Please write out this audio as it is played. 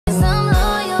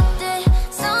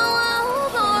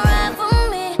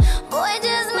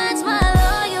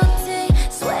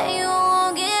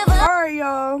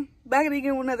back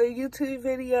again with another YouTube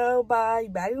video by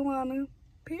Babylana,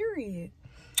 period.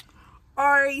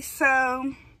 Alright,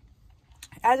 so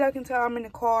as y'all can tell, I'm in the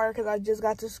car because I just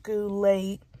got to school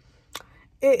late.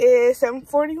 It is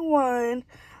 7:41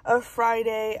 of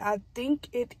Friday. I think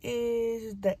it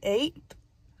is the 8th.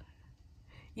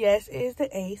 Yes, it is the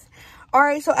 8th.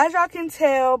 Alright, so as y'all can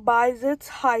tell by the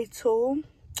title,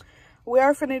 we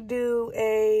are finna do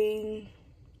a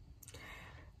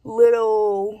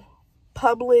little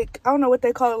public, I don't know what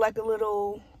they call it, like a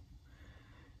little,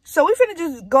 so we finna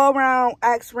just go around,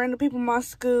 ask random people in my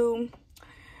school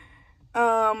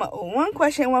one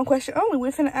question only. We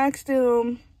finna ask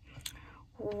them,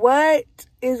 what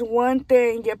is one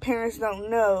thing your parents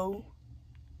don't know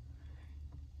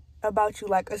about you,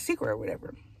 like a secret or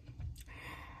whatever.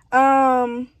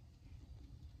 I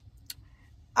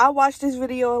watched this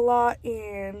video a lot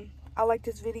and I like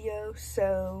this video,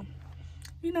 so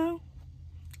you know,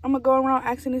 I'm gonna go around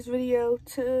asking this video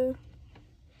to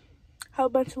a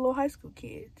bunch of little high school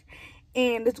kids.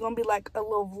 And it's gonna be like a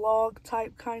little vlog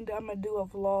type kinda. I'm gonna do a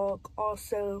vlog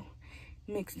also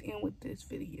mixed in with this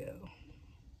video.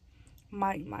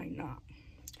 Might not.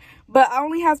 But I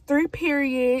only have 3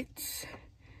 periods.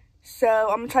 So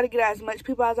I'm gonna try to get as much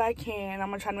people as I can. I'm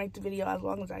gonna try to make the video as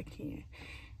long as I can.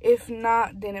 If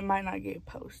not, then it might not get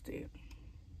posted.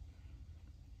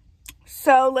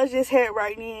 So let's just head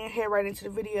right into the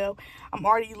video. I'm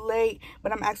already late,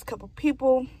 but I'm asking a couple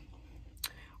people.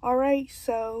 Alright,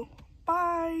 so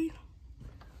bye.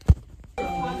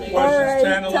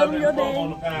 Alright, tell me your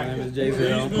name. My name is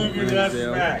Jay-Zell.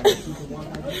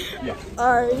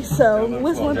 Alright, so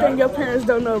what's one thing your parents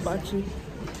don't know about you?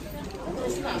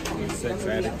 Sex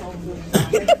addict.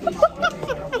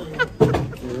 For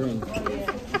real.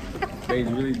 They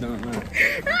really don't know.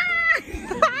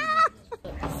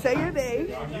 Say your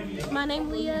name. My name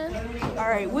Leah.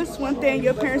 Alright, what's one thing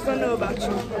your parents don't know about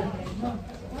you?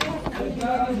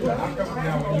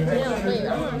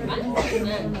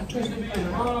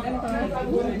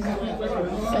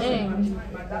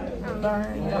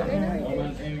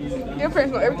 Your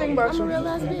parents know everything about you. I'm a real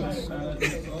ass bitch.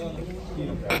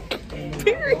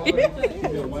 Period.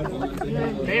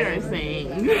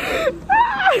 Embarrassing.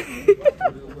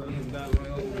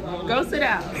 Go sit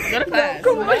down. Go to class.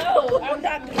 Come on. No, I'm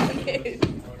not doing it.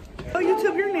 Oh,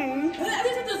 YouTube your name.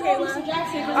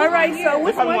 Alright, so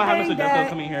what's one thing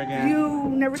that you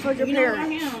never told your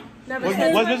parents? Was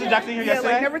Mr. Jackson here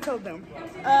yesterday? Like never told them.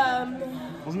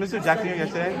 Was Mr. Jackson here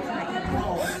yesterday?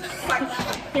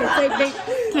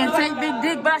 Can't take big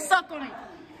dick, but I suck on it.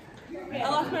 I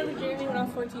lost my virginity when I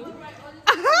was 14.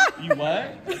 You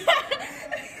what?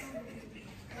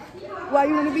 Why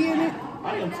you want to be in it?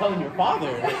 I am telling your father.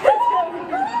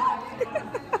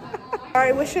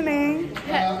 Alright, what's your name?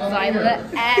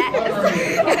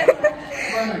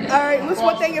 Alright, what's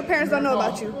one thing your parents don't know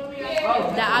about you?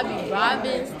 That I be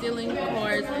robbing, stealing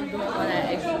cars, and doing all that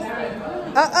extra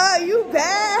stuff. You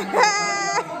bad.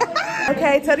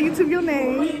 Okay, tell the YouTube your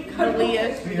name.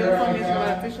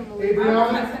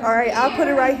 Alright, I'll put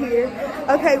it right here.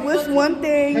 Okay, what's one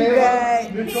thing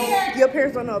that your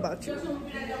parents don't know about you?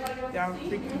 Y'all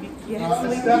freaking Yes.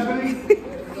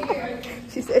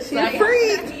 She said she's a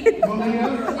freak.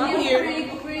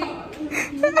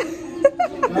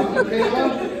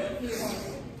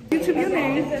 YouTube your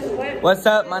name. What's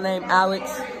up? My name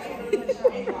Alex.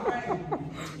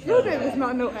 Your name is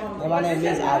not no Alex. And my name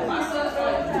is Alex.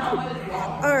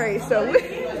 Alright, so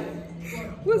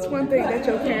what's one thing that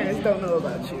your parents don't know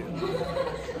about you?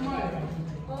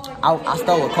 I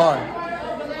stole a car.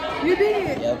 You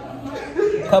did? Yep.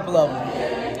 Couple of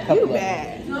them. You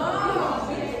bad.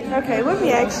 Okay, let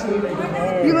me ask you.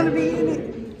 You want to be in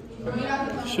it?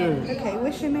 Sure. Okay,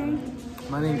 what's your name?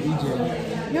 My name is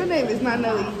EJ. Your name is not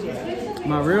no EJ.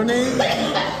 My real name?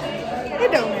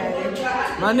 It don't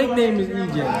matter. My nickname is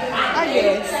EJ. I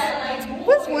guess.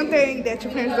 What's one thing that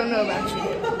your parents don't know about you?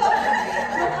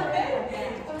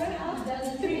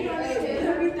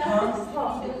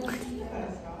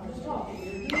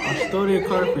 I stole their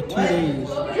car for 2 days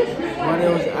while they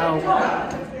was out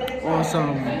on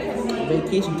some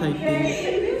vacation type thing.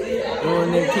 And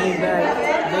when they came back,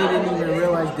 they didn't even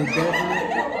realize the debt in it.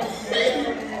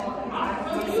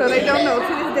 So they don't know to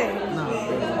this day. Nah,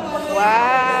 bro.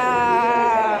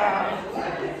 Wow.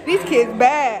 These kids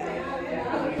bad.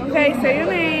 Okay, say your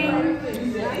name.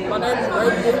 My name is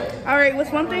Ray. Alright,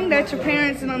 what's one thing that your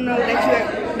parents don't know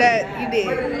that you did?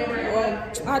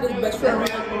 I had this best friend,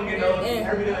 right? And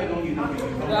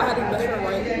I had this best friend,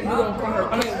 right? We gonna call her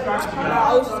Kim. I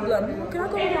always just be like, can I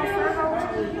go to my friend's house?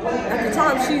 At the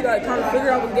time, she like kind of figured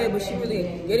out what gay, but she really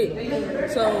didn't get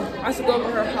it. So I used to go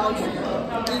over her house,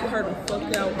 eat her the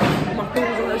fuck out. My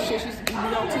fingers on her shit. She used to eat me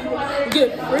out too. Get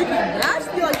freaking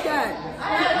nasty like that.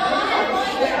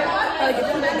 Like get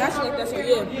freaking nasty like that. So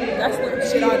yeah, that's the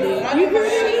shit I did. You hear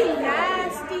me?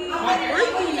 Nasty.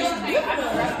 Freaky is different.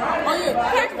 Oh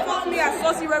yeah, you can follow me at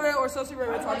Saucy Red or Saucy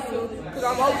Red Talk too, because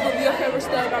I'm always gonna be your favorite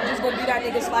stud. I'm just gonna be that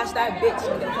nigga / that bitch.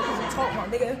 Nigga, because you talk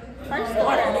about nigga. First of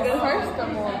all,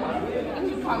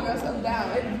 you calm yourself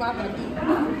down. It's not gonna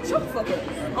be. Shut the fuck up.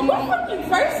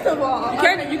 First of all,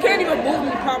 you can't even move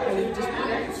me properly. Just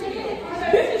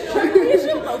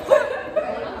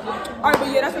alright, but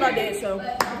yeah, that's what I did. So.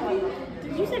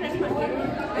 Did you say that's my favorite?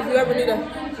 If you ever need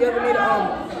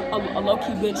a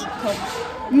low-key bitch, come.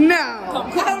 No.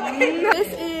 This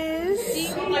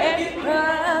is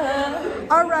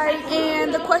all right,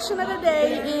 and the question of the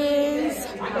day is,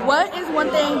 what is one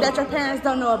thing that your parents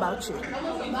don't know about you?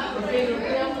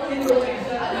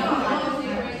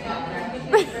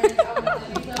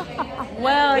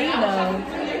 Well, you know,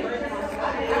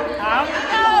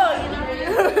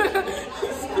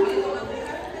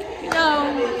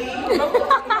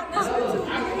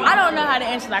 I don't know how to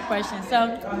answer that question,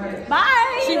 so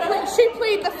bye. She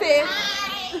plead the fifth.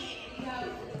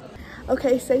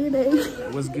 Okay, say your name.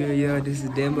 What's good, y'all? This is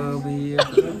Dembo over here.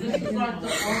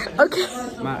 Okay.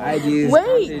 My IG is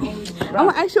wait. I'm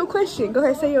gonna ask you a question. Go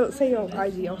ahead, say your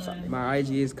IG. I'm sorry. My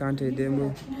IG is Content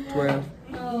Dembo 12.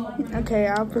 Okay,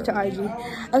 I'll put your IG.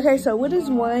 Okay, so what is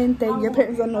one thing your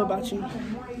parents don't know about you?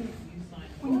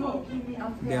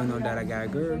 They don't know that I got a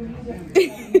girl.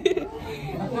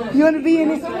 You want to be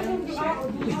in it?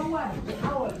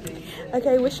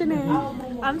 Okay, what's your name?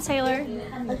 I'm Taylor.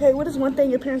 Okay, what is one thing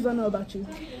your parents don't know about you?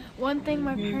 One thing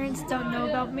my parents don't know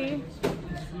about me,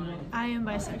 I am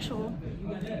bisexual.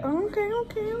 Okay.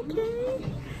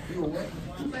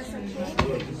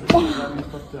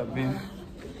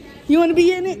 You want to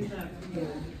be in it?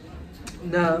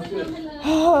 No.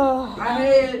 I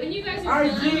had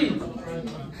RG.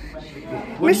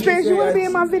 Miss Spears, you want to be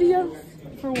in my video?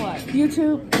 For what?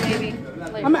 YouTube. Maybe.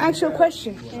 I'm going to ask you a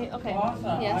question. Okay.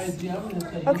 Yes.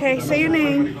 Okay, say your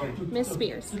name. Miss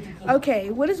Spears.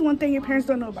 Okay, what is one thing your parents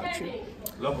don't know about you?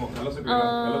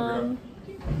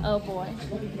 Oh boy.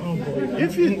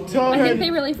 If you tell I think they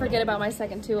really forget about my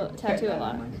second tattoo a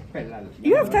lot.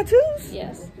 You have tattoos?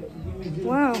 Yes.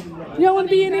 Wow. You don't want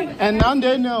to be in it? And now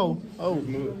they know. Oh.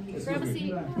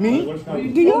 Me?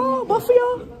 Do y'all? Both of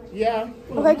y'all? Yeah.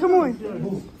 Okay, come on.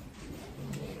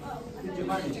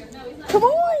 Come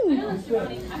on.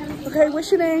 Okay, what's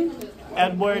your name?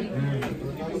 Edward.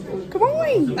 Come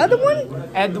on. Other one?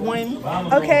 Edwin.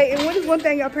 Okay, and what is one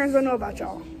thing your parents don't know about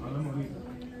y'all?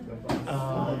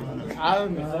 I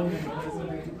don't know.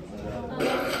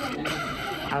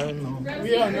 We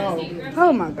don't know.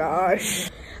 Oh my gosh.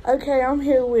 Okay, I'm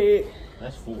here with...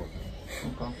 That's 4.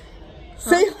 Okay.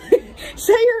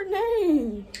 Say your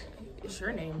name. It's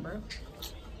your name, bro.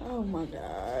 Oh my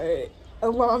god.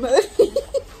 Alana.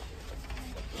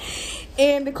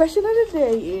 And the question of the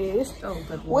day is,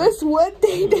 what's one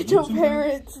thing that your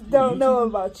parents don't know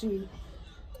about you?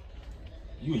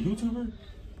 You a YouTuber?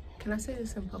 Can I say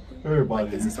this in public? Everybody.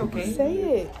 Like, is this okay? Say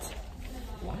it.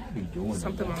 Why are you doing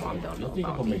Something my mom don't know You think I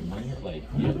about can me. make money? Like,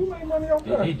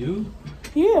 yeah. They do?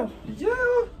 Yeah.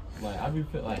 Yeah. Like I be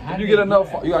feel like how You get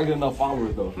enough. You gotta get enough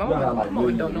followers though. My You gotta have, like,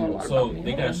 mom don't know a millions. lot so about me.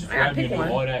 they gotta I subscribe you pick and do one.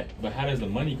 all that, but how does the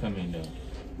money come in though?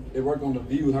 It work on the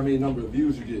views. How many number of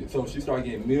views you get? So she started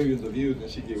getting millions of views,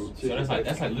 and she get. So that's like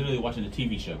literally watching a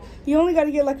TV show. You only got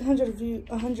to get like 100 views.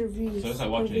 So it's like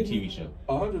watching a TV show.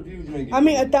 100 views. You ain't getting. I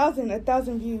mean,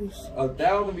 1,000 views.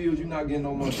 1,000 views. You're not getting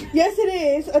no money. Yes, it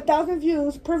is 1,000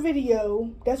 views per video.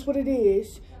 That's what it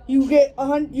is. You get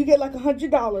You get like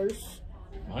 $100.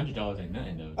 $100 ain't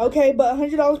nothing though. Okay, but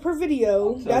 $100 per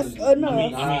video. That's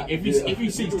enough. I mean, if you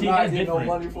 16, You're not that's getting no different.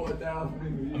 money for 1,000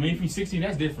 views. I mean, if you 16,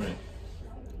 that's different.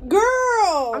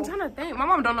 Girl. I'm trying to think. My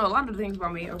mom don't know a lot of things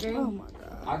about me, okay? Oh my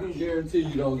god. I can guarantee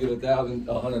you don't get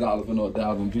 $100 for no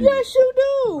 1,000 views. Yes, you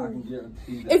I can do.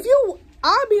 guarantee that. If you,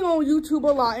 I be on YouTube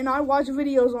a lot, and I watch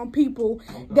videos on people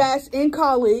that's in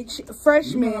college, You know how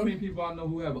freshmen. many people I know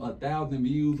who have 1,000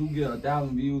 views, who get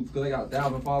 1,000 views because they got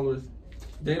 1,000 followers?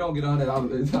 They don't get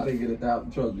 $100. It's how they get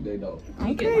 1,000. Trust me, they don't.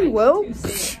 Okay, well,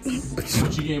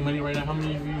 What you getting money right now? How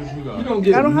many views you got? You don't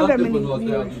get I don't have that nothing many for no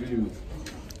viewers. 1,000 views.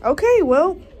 okay,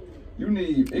 well, You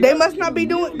need. they must not be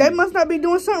doing. They must not be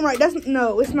doing something right. That's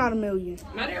no, it's not a million.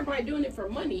 Not everybody doing it for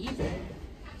money either.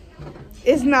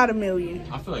 It's not $1 million.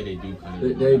 I feel like they do kind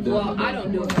of. They do. Well, I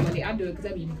don't do it for money. I do it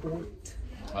because I be bored.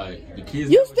 Like the kids.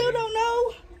 You still don't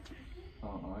know?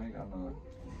 I ain't got none.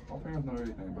 My parents know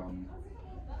everything about me.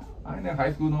 I ain't in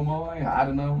high school no more. I ain't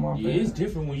hiding nothing from my Yeah, parents. it's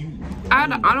different when you. I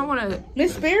don't want to.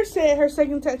 Miss Spears said her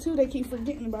second tattoo, they keep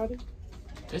forgetting about it.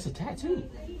 It's a tattoo.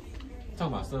 I'm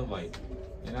talking about stuff like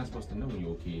you're not supposed to know when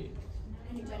you're a kid.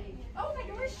 Oh, my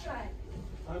door's shut.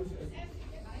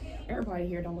 Everybody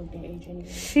here don't look their age anyway.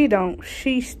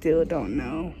 She still don't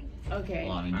know. Okay.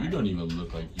 Lana, you don't even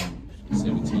look like you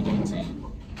 17, 18.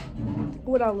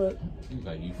 What I look? You look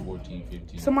like you 14,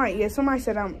 15. Somebody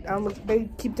said I look, they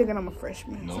keep thinking I'm a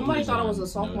freshman. No Somebody reason thought I was to a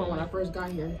sophomore know when I that. first got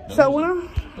here. So when I'm,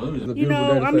 No reason. you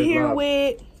know, I'm here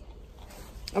with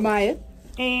Amaya.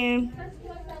 and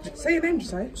Say your name,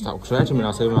 Josiah. Stop scratching me and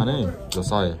I'll say my name.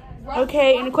 Josiah.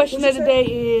 okay, and the question of the day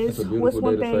is, It's a beautiful what's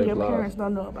one day to thing say your live. parents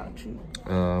don't know about you?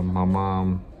 My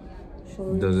mom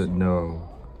doesn't know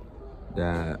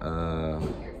that,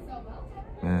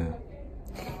 man,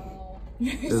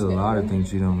 there's a lot of things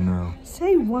she don't know.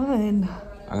 Say one.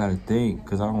 I gotta think,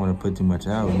 cause I don't want to put too much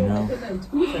out, you know?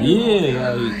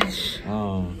 Yeah, like, she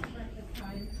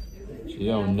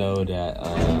don't know that,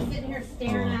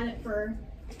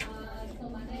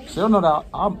 she don't know that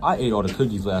I ate all the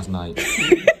cookies last night.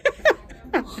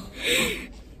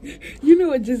 You know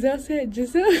what Giselle said?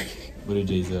 Giselle? What did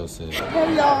Giselle say?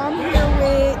 Hey y'all, I'm here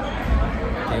with...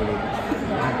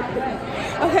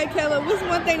 Okay, Caleb, what's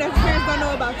one thing that your parents don't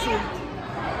know about you?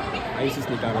 I used to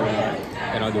sneak out early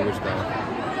and I'll do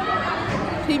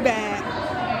witchcraft. He bad.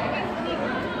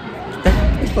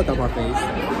 Fuck up my face.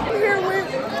 I'm here with...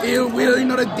 Ill will, you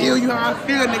know the deal, you know how I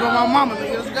feel, nigga, my mama,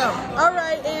 nigga, let's go. All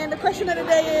right, and the question of the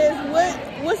day is,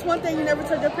 what's one thing you never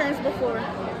told your parents before?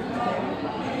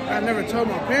 I never told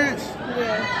my parents.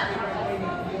 Yeah.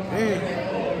 Man.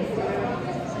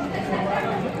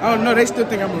 I don't know, they still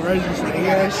think I'm a virgin, so you know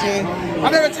what I'm saying? I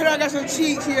never told her I got some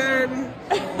cheeks, you heard me?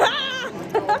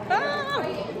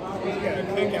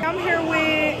 I'm here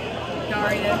with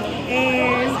Daria.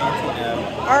 And,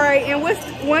 all right, and what's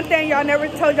one thing y'all never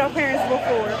told your parents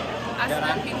before? I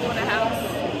smack people in the house.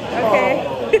 Okay.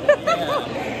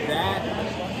 That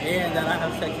and that I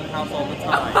have sex in the house all the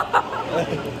time.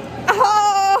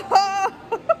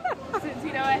 Since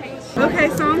you know I hate Okay,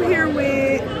 so I'm here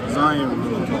with, Zion.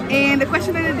 and the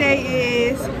question of the day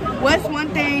is, what's one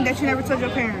thing that you never told your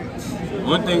parents?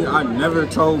 One thing I never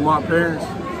told my parents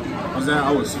was that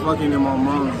I was fucking in my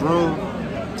mom's room.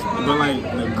 But like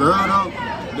the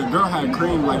girl had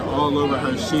cream like all over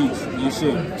her sheets and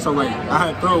shit. So like I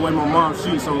had thrown away my mom's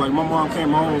sheets. So like my mom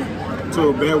came home to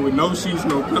a bed with no sheets,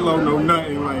 no pillow, no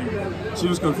nothing. Like she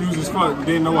was confused as fuck,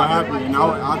 didn't know what happened. And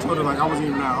I told her like I wasn't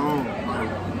even at home.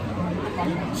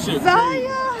 Like, shit.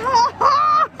 Zaya!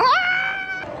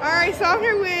 Alright, so I'm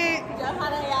here with...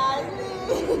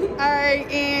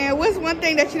 Alright, and what's one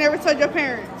thing that you never told your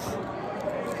parents?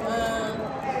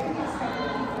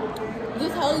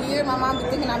 This whole year, my mom be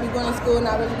thinking I be going to school and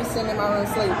I really be sitting in my room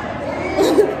sleeping.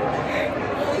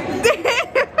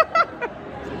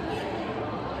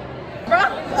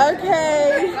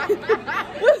 Okay.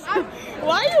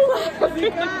 Why are you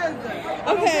laughing?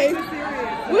 Okay.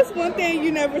 What's one thing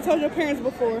you never told your parents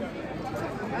before?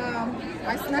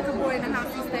 I snuck a boy in the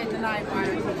house. He stayed the night while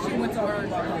she went to work.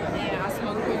 Yeah, I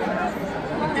smoked weed.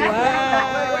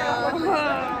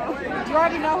 Wow. You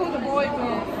already know who the boy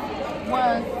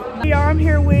was. Y'all, I'm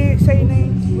here with, say your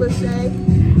name.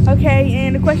 Lachey. Okay,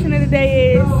 and the question of the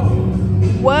day is,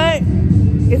 what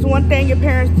is one thing your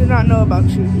parents do not know about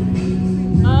you?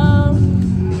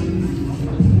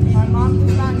 My mom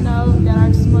does not know that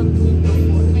I've smoked weed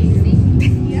before.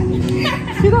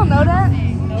 She don't know that?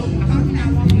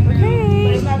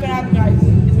 Okay. It's not gonna happen, guys.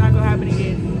 It's not gonna happen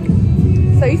again.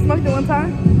 So you smoked it one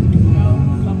time? No,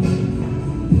 but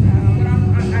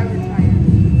I retired.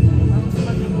 I'm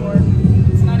smoking more.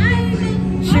 It's not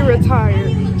even. She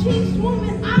retired.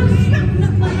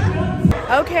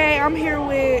 Okay, I'm here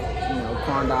with...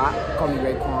 Quando. Call me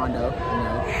Ray Quando. You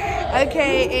know.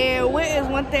 Okay, and what is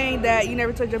one thing that you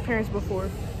never told your parents before?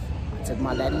 I took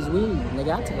my daddy's weed.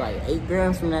 Nigga, I took like 8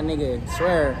 grams from that nigga,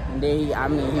 swear. And then he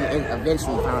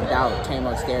eventually found out, came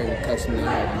upstairs and cussed me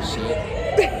out and shit.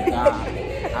 God,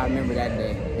 I remember that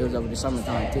day. It was over the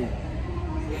summertime too.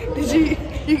 Did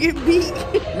you get beat?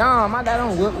 Nah, my dad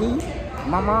don't whip me.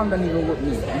 My mom don't even whip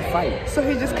me. We fight. So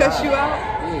he just cussed you out?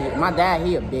 Yeah, my dad,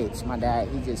 he a bitch. My dad,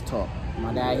 he just talk.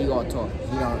 My dad, he all talk.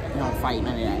 He don't fight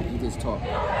none of that. He just talk.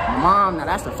 My mom, now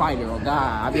that's the fighter. Oh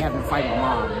God, I be having to fight my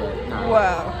mom, but nah.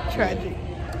 Wow, tragic.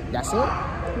 That's it?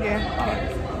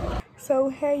 Yeah. So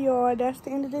hey y'all, that's the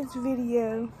end of this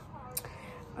video.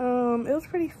 It was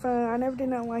pretty fun. I never did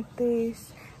nothing like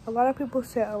this. A lot of people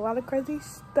said a lot of crazy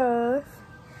stuff.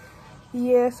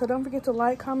 Yeah, so don't forget to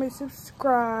like, comment,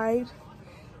 subscribe,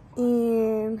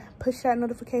 and push that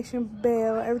notification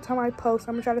bell. Every time I post,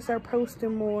 I'm gonna try to start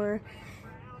posting more.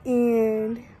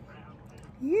 And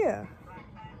yeah,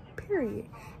 period.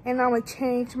 And I'm gonna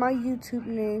change my YouTube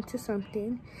name to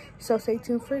something, so stay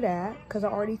tuned for that, because I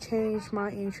already changed my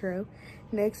intro.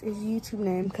 Next is YouTube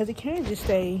name, because it can't just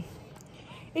stay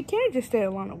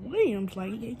Alana Williams.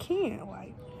 Like, it can't.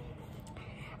 Like,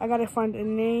 I gotta find a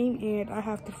name, and I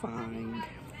have to find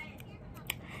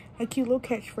a cute little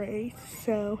catchphrase.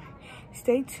 So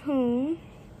stay tuned,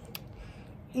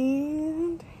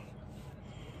 and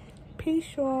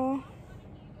peace, y'all.